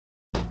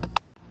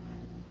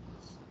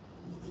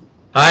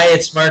Hi,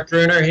 it's Mark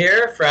Gruner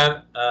here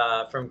from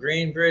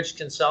Greenbridge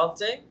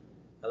Consulting.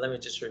 Let me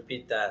just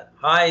repeat that.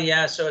 Hi,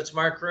 yeah, so it's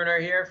Mark Gruner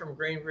here from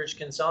Greenbridge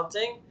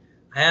Consulting.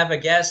 I have a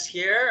guest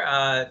here,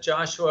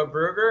 Joshua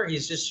Brugger.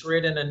 He's just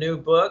written a new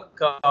book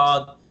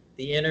called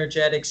The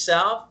Energetic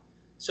Self.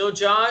 So,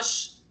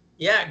 Josh,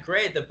 yeah,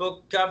 great. The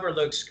book cover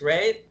looks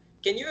great.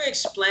 Can you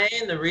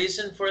explain the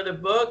reason for the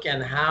book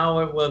and how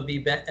it will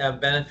be a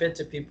benefit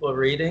to people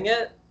reading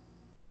it?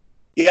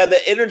 Yeah,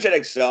 the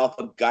Energetic Self,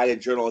 a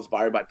guided journal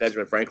inspired by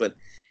Benjamin Franklin.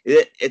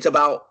 It's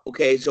about,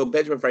 okay, so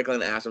Benjamin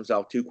Franklin asked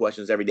himself two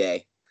questions every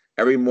day.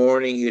 Every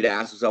morning, he'd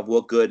ask himself,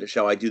 what good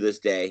shall I do this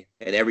day?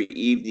 And every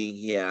evening,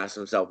 he asked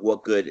himself,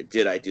 what good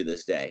did I do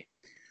this day?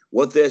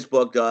 What this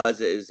book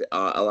does is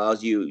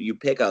allows you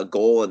pick a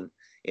goal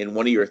in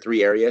one of your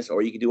three areas,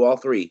 or you can do all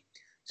three.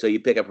 So you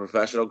pick a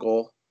professional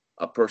goal,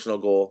 a personal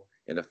goal,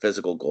 and a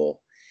physical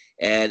goal.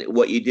 And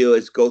what you do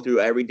is go through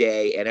every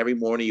day, and every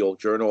morning you'll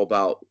journal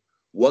about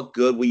what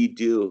good will you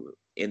do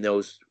in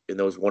those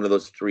one of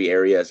those three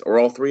areas, or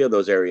all three of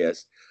those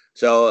areas.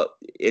 So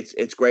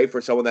it's great for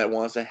someone that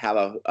wants to have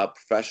a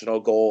professional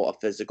goal, a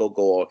physical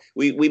goal.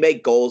 We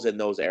make goals in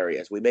those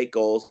areas. We make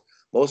goals.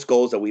 Most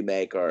goals that we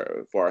make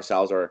are for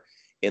ourselves are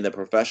in the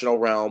professional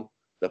realm,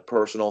 the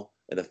personal,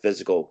 and the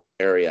physical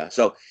area.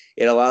 So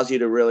it allows you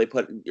to really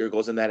put your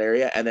goals in that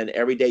area, and then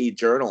every day you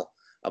journal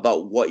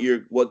about what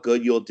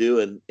good you'll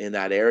do in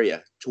that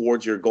area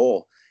towards your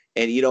goal.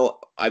 And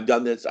I've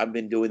done this. I've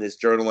been doing this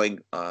journaling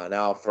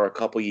now for a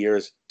couple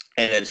years,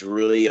 and it's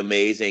really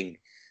amazing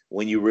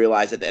when you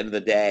realize at the end of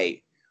the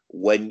day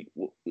when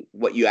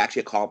what you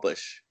actually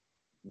accomplish,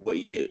 what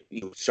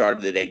you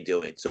started the day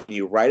doing. So when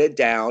you write it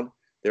down,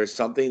 there's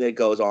something that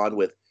goes on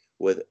with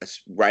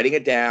writing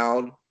it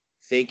down,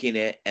 thinking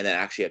it, and then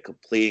actually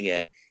completing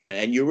it.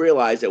 And you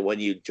realize that when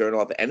you journal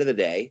at the end of the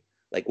day,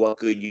 like what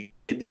good you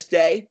did this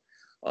day,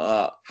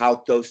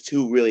 how those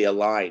two really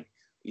align.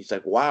 It's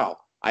like, wow,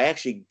 I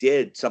actually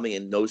did something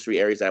in those three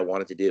areas that I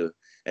wanted to do.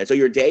 And so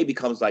your day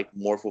becomes like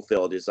more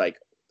fulfilled. It's like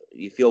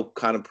you feel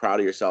kind of proud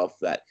of yourself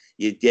that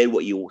you did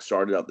what you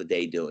started out the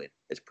day doing.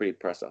 It's pretty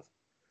impressive.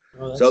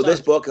 Well, that So this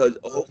sounds book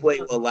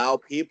hopefully will allow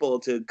people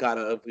to kind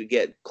of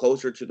get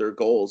closer to their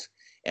goals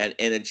and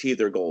achieve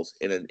their goals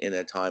in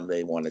a time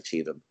they want to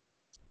achieve them.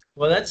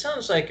 Well, that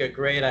sounds like a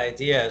great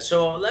idea.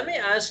 So let me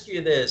ask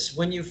you this.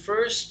 When you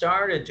first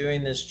started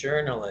doing this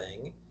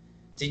journaling,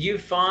 did you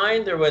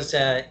find there was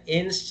an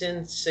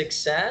instant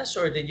success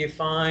or did you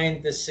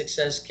find the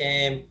success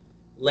came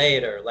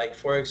later? Like,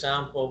 for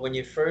example, when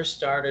you first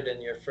started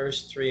in your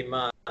first 3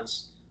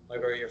 months,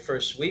 like, or your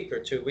first week or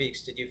 2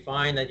 weeks, did you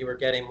find that you were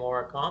getting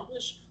more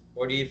accomplished?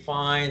 Or do you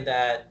find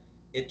that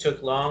it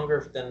took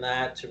longer than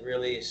that to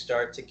really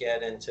start to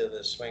get into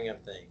the swing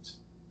of things?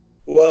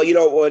 Well,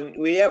 when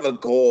we have a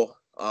goal,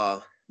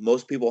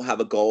 most people have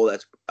a goal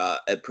that's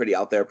pretty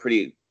out there,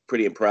 pretty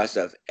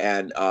impressive,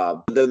 and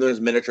then there's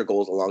miniature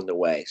goals along the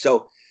way.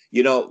 So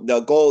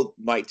the goal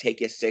might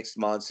take you 6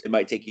 months, it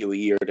might take you a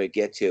year to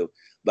get to,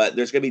 but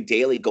there's going to be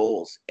daily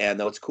goals. And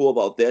what's cool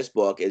about this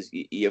book is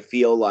you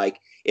feel like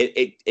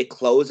it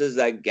closes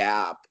that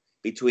gap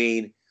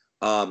between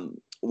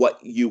what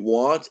you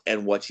want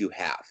and what you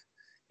have.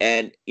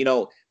 And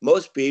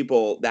most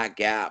people, that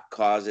gap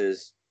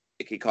causes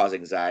it can cause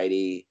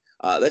anxiety.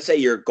 Let's say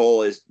your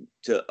goal is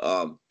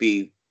to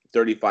be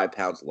 35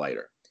 pounds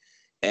lighter,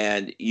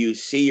 and you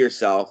see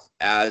yourself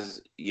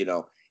as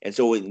and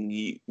so when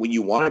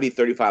you want to be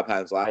 35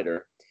 pounds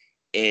lighter,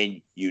 and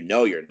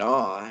you're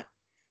not,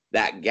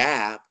 that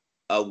gap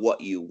of what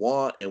you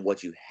want and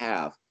what you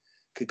have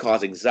could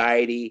cause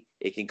anxiety.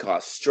 It can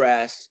cause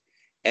stress,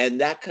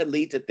 and that could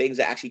lead to things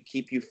that actually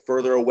keep you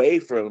further away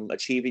from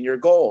achieving your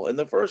goal in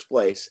the first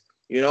place.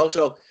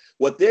 So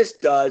what this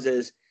does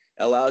is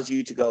allows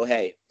you to go,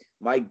 hey,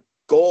 my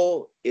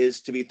goal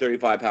is to be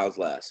 35 pounds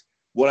less.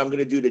 What I'm going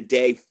to do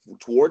today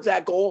towards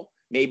that goal,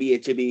 maybe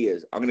it should be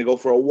is I'm going to go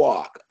for a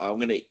walk. I'm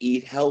going to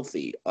eat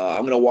healthy.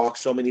 I'm going to walk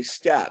so many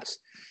steps.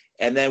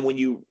 And then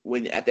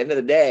when at the end of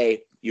the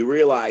day, you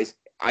realize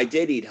I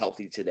did eat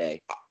healthy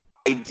today.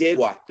 I did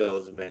walk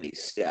those many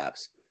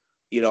steps.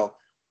 You know,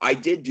 I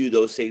did do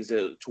those things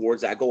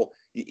towards that goal.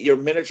 Your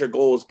miniature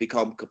goals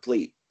become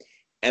complete.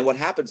 And what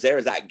happens there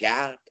is that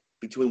gap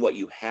between what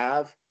you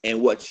have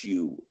and what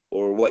you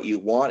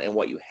want and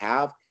what you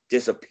have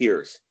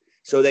disappears.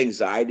 So the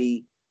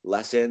anxiety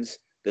lessens,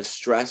 the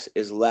stress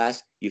is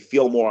less, you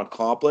feel more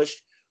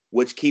accomplished,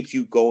 which keeps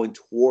you going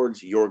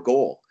towards your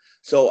goal.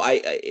 So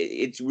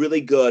it's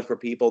really good for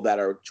people that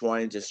are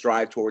trying to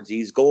strive towards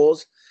these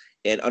goals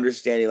and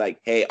understanding like,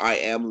 hey, I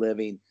am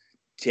living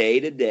day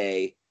to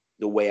day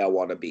the way I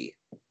want to be.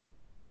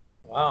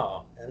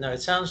 Wow, and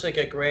it sounds like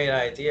a great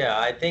idea.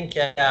 I think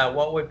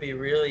what would be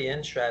really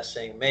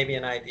interesting, maybe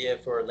an idea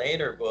for a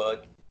later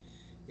book,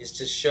 is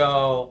to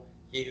show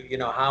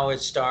how it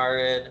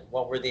started,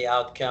 what were the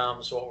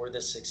outcomes, what were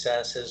the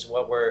successes,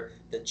 what were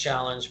the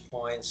challenge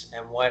points,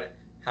 and what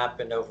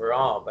happened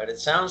overall. But it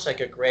sounds like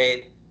a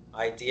great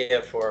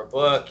idea for a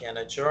book and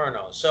a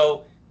journal.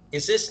 So,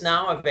 is this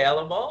now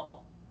available?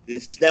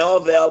 It's now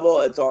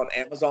available. It's on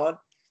Amazon.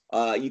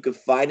 You can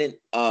find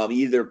it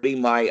either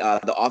being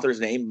the author's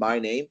name, my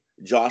name,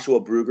 Joshua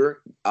Brugger,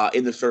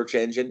 in the search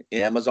engine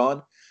in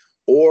Amazon,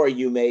 or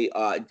you may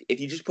if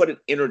you just put it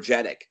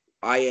energetic,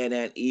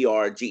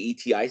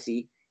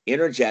 Innergetic,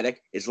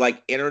 energetic. It's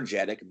like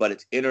energetic, but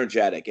it's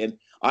energetic. And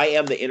I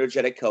am the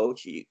energetic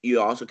coach.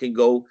 You also can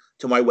go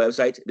to my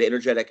website,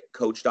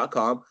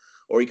 theenergeticcoach.com,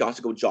 or you can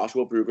also go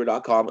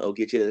joshuabrugger.com. It'll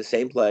get you to the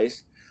same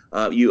place.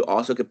 You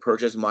also can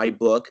purchase my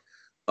book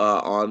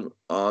on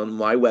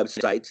my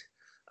website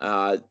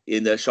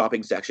in the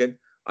shopping section.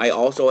 I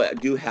also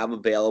do have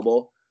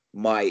available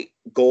my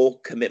goal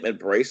commitment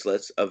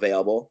bracelets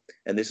available,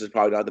 and this is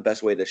probably not the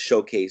best way to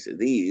showcase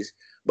these,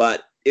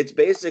 but it's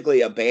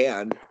basically a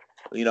band.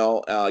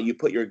 You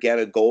put your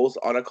organic goals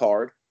on a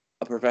card,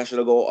 a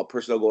professional goal, a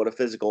personal goal, and a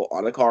physical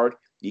on a card.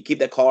 You keep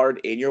that card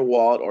in your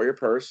wallet or your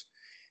purse,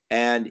 a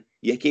band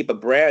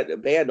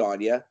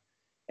on you,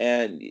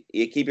 and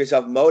you keep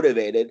yourself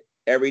motivated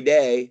every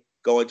day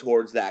going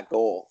towards that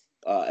goal.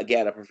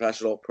 Again, a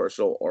professional,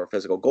 personal, or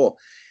physical goal.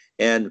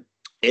 And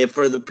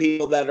for the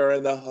people that are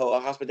in the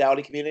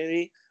hospitality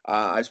community,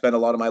 I've spent a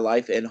lot of my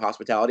life in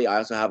hospitality. I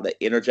also have the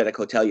Energetic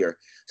Hotelier.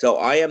 So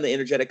I am the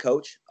Energetic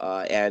Coach,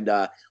 and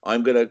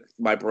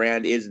my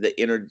brand is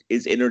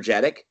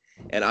Energetic,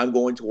 and I'm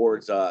going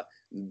towards so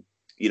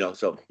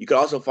you can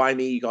also find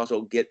me. You can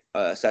also get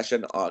a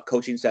session,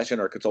 coaching session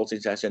or consulting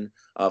session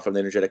from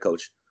the Energetic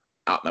Coach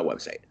out my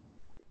website.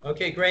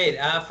 Okay, great.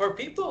 For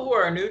people who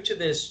are new to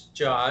this,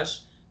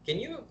 Josh, can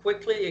you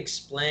quickly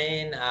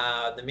explain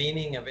the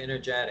meaning of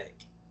energetic?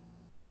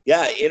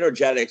 Yeah,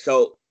 energetic.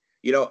 So,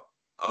 you know,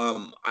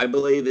 I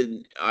believe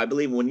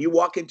when you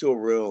walk into a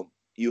room,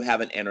 you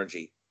have an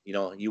energy.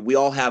 We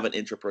all have an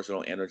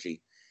interpersonal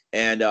energy.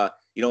 And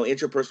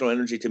interpersonal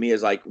energy to me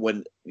is like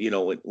when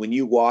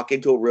you walk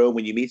into a room,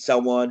 when you meet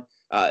someone,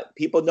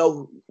 people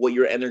know what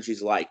your energy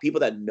is like. People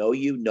that know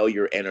you know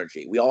your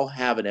energy. We all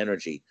have an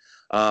energy.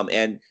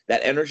 And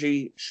that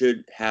energy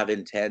should have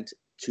intent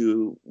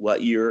to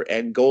what your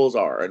end goals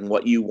are and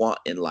what you want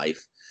in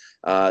life.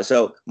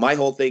 So my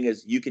whole thing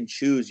is you can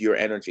choose your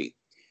energy,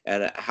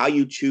 and how do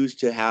you choose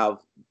to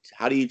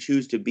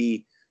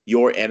be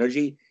your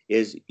energy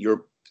is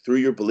through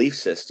your belief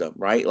system,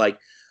 right? Like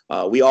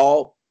we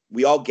all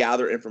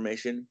gather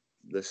information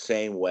the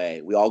same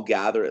way. We all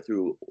gather it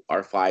through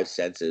our five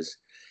senses,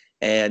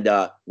 and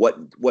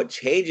what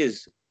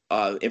changes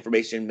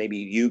information maybe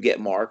you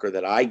get, Mark, or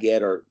that I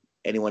get, or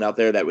anyone out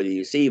there that would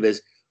receive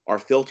is our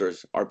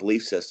filters, our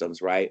belief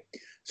systems, right?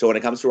 So when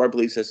it comes to our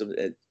belief system,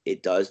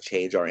 it does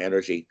change our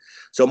energy.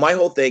 So my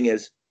whole thing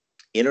is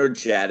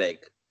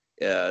energetic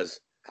is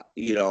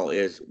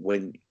is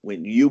when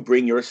you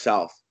bring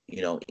yourself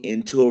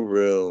into a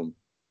room,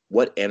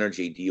 what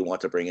energy do you want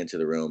to bring into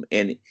the room?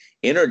 And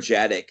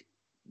energetic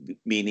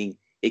meaning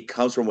it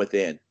comes from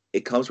within.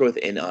 It comes from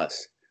within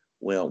us.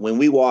 Well, when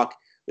we walk,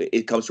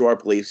 it comes through our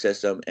belief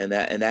system, and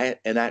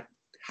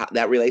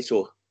that relates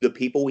to the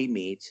people we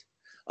meet,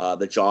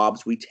 the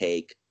jobs we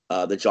take,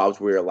 the jobs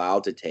we're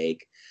allowed to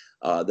take,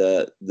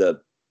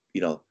 the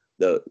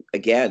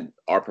again,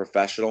 our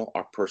professional,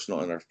 our personal,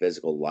 and our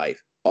physical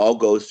life all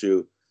goes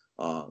through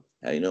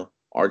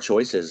our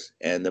choices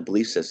and the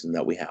belief system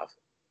that we have.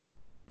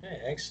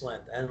 Okay,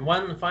 excellent. And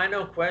one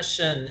final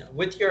question.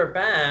 With your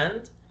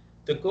band,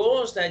 the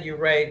goals that you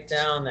write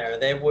down there,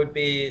 they would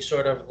be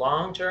sort of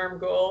long-term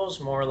goals,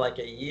 more like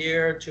a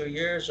year, 2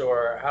 years,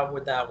 or how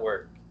would that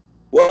work?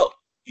 Well,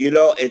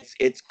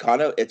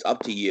 it's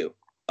up to you.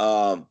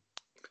 Um,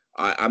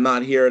 I'm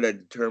not here to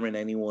determine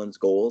anyone's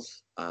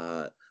goals.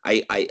 I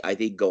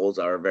think goals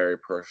are a very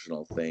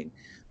personal thing.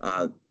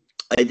 Uh,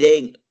 I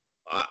think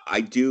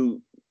I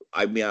do.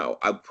 I mean,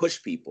 I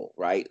push people,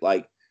 right?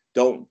 Like,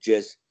 don't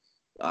just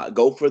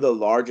go for the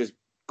largest,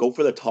 go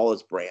for the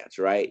tallest branch,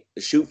 right?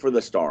 Shoot for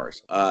the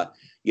stars. But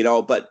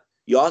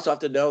you also have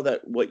to know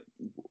that what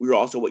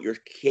you're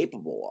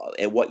capable of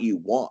and what you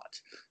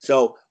want.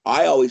 So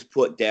I always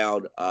put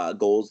down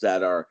goals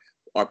that are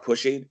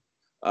pushing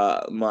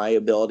my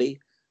ability,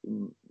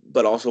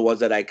 but also ones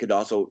that I could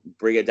also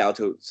bring it down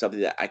to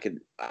something that I could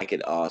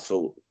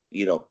also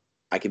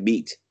I can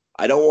meet.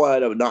 I don't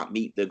want to not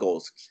meet the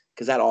goals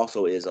because that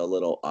also is a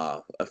little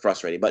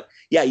frustrating. But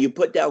yeah, you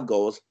put down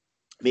goals,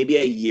 maybe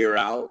a year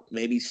out,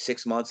 maybe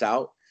 6 months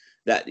out,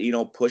 that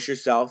push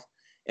yourself.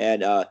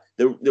 And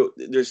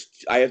there's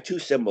I have two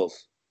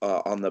symbols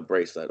on the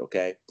bracelet.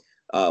 Okay,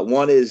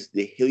 one is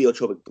the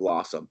heliotropic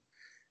blossom,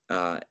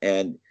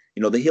 and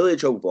the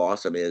heliotropic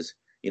blossom is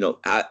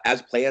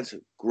as plants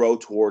grow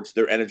towards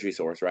their energy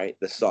source, right?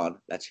 The sun.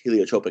 That's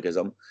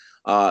heliotropism.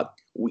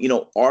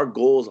 Our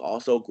goals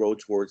also grow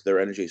towards their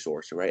energy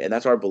source, right? And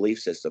that's our belief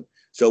system.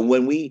 So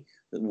when we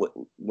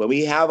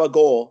have a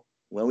goal,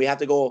 when we have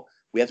to go,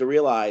 we have to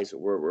realize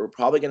we're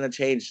probably going to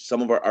change.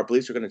 Some of our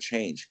beliefs are going to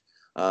change.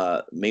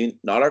 Maybe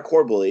not our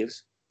core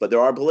beliefs, but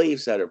there are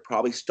beliefs that are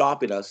probably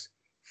stopping us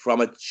from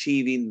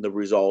achieving the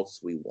results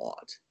we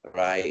want,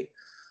 right?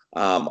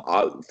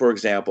 For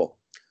example,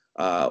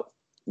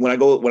 when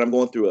I'm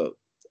going through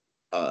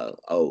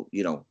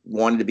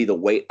wanting to be the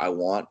weight I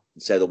want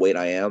instead of the weight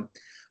I am,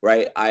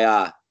 right?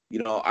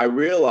 I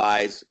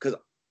realized, because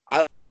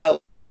I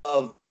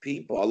love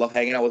people, I love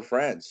hanging out with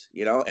friends,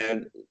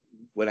 and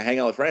when I hang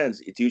out with friends,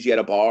 it's usually at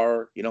a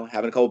bar,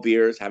 having a couple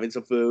beers, having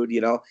some food,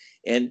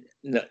 and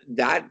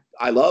that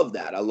I love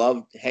that. I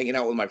love hanging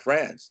out with my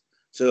friends.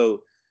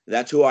 So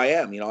that's who I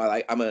am.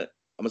 I'm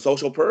a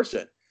social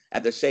person.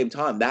 At the same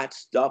time, that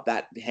stuff,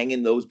 that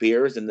hanging those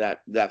beers and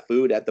that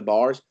food at the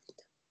bars,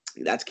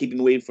 that's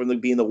keeping me from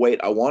being the weight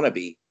I want to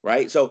be,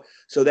 right? So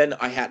then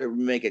I had to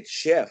make it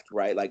shift,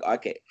 right? Like,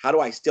 okay, how do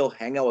I still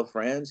hang out with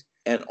friends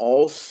and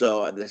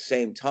also at the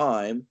same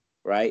time,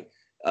 right,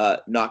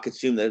 not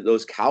consume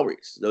those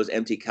calories, those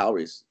empty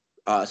calories?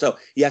 So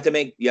you have to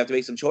make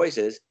some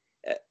choices.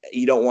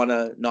 You don't want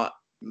to not.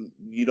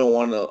 You don't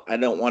want to. I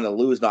don't want to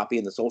lose not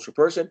being the social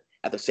person.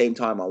 At the same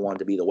time, I want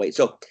to be the weight.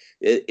 So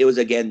it was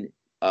again,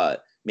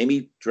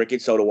 maybe drinking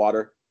soda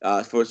water.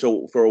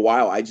 For a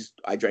while,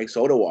 I drank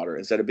soda water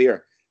instead of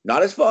beer.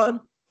 Not as fun,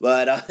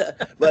 but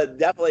but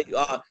definitely.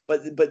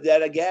 But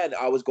then again,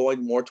 I was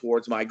going more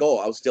towards my goal.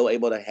 I was still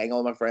able to hang out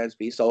with my friends,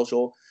 be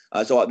social.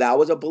 So that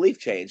was a belief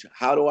change.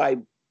 How do I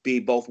be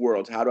both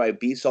worlds? How do I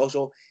be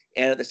social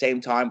and at the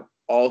same time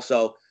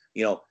also,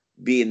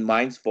 being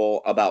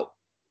mindful about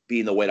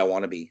being the weight I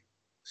want to be?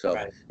 So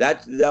Right.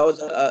 that was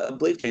a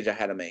belief change I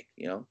had to make.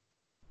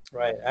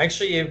 Right.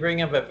 Actually, you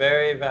bring up a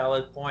very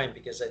valid point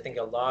because I think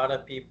a lot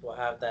of people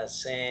have that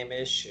same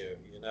issue,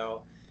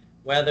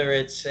 whether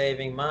it's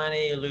saving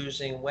money,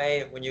 losing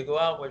weight. When you go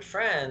out with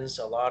friends,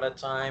 a lot of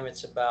time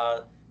it's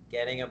about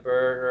getting a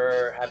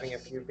burger, having a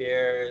few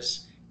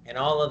beers, and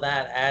all of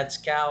that adds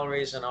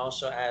calories and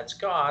also adds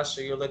cost.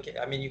 So you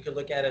could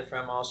look at it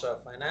from also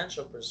a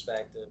financial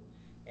perspective.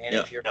 And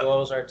Yeah. if your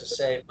goals are to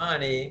save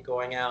money,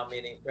 going out,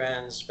 meeting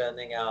friends,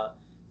 spending out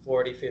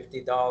 40,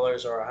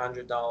 $50 or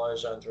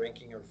 $100 on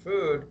drinking or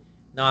food,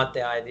 not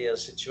the ideal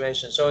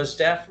situation. So it's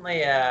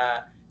definitely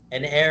an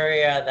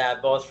area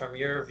that both from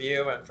your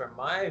view and from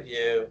my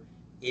view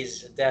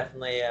is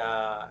definitely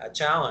a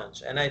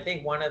challenge. And I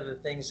think one of the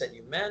things that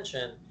you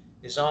mentioned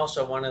is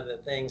also one of the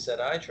things that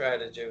I try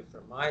to do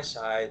from my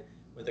side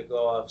with the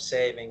goal of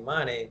saving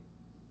money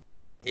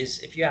is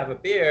if you have a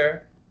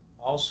beer,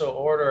 also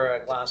order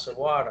a glass of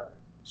water.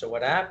 So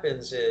what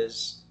happens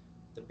is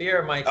the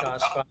beer might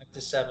cost $5 to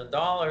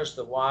 $7.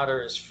 The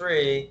water is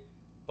free,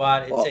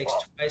 but it takes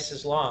Well, twice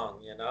as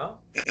long.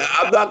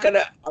 I'm not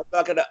gonna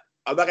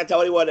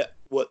tell anyone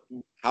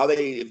how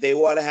they, if they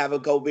want to have a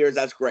cold beers,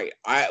 that's great.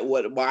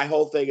 What my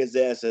whole thing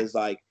is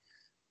like,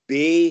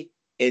 be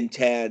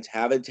intense,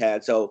 have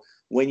intent. So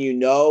when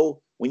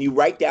you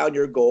write down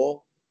your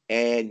goal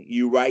and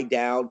you write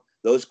down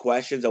those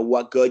questions of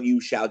what good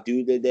you shall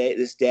do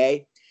this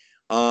day,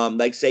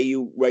 like say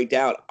you write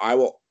down, I'm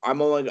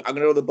gonna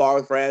go to the bar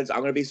with friends,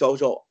 I'm gonna be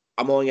social,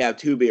 I'm only gonna have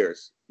 2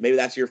 beers. Maybe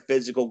that's your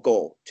physical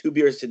goal. 2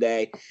 beers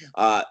today,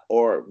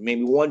 or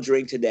maybe one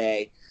drink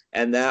today.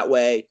 And that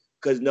way,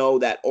 because know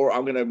that, or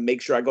I'm gonna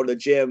make sure I go to the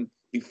gym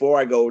before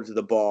I go to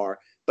the bar.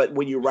 But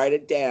when you write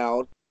it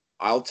down,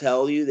 I'll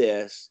tell you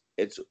this.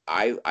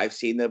 I've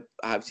seen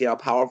how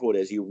powerful it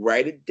is. You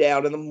write it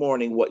down in the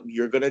morning what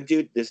you're gonna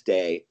do this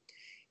day,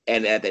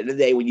 and at the end of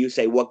the day, when you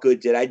say, what good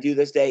did I do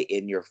this day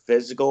in your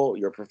physical,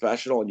 your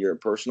professional, and your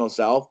personal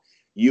self,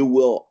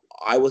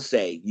 I will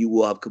say, you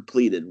will have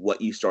completed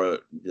what you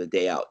started the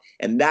day out.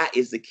 And that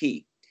is the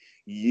key.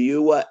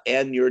 You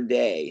end your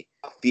day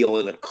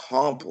feeling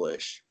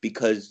accomplished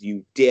because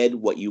you did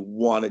what you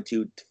wanted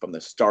to from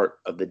the start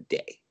of the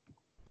day.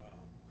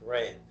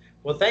 Great.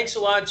 Well, thanks a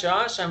lot,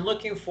 Josh. I'm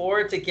looking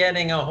forward to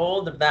getting a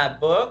hold of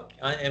that book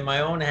in my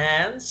own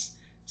hands.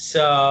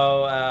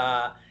 So,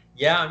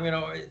 yeah,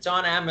 it's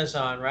on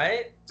Amazon,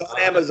 right? It's on I'll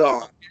have to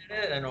Amazon.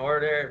 get it and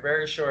order it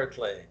very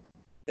shortly.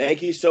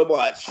 Thank you so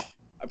much. I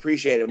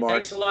appreciate it, Mark.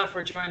 Thanks a lot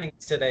for joining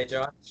us today,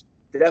 Josh.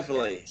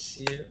 Definitely.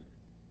 See you.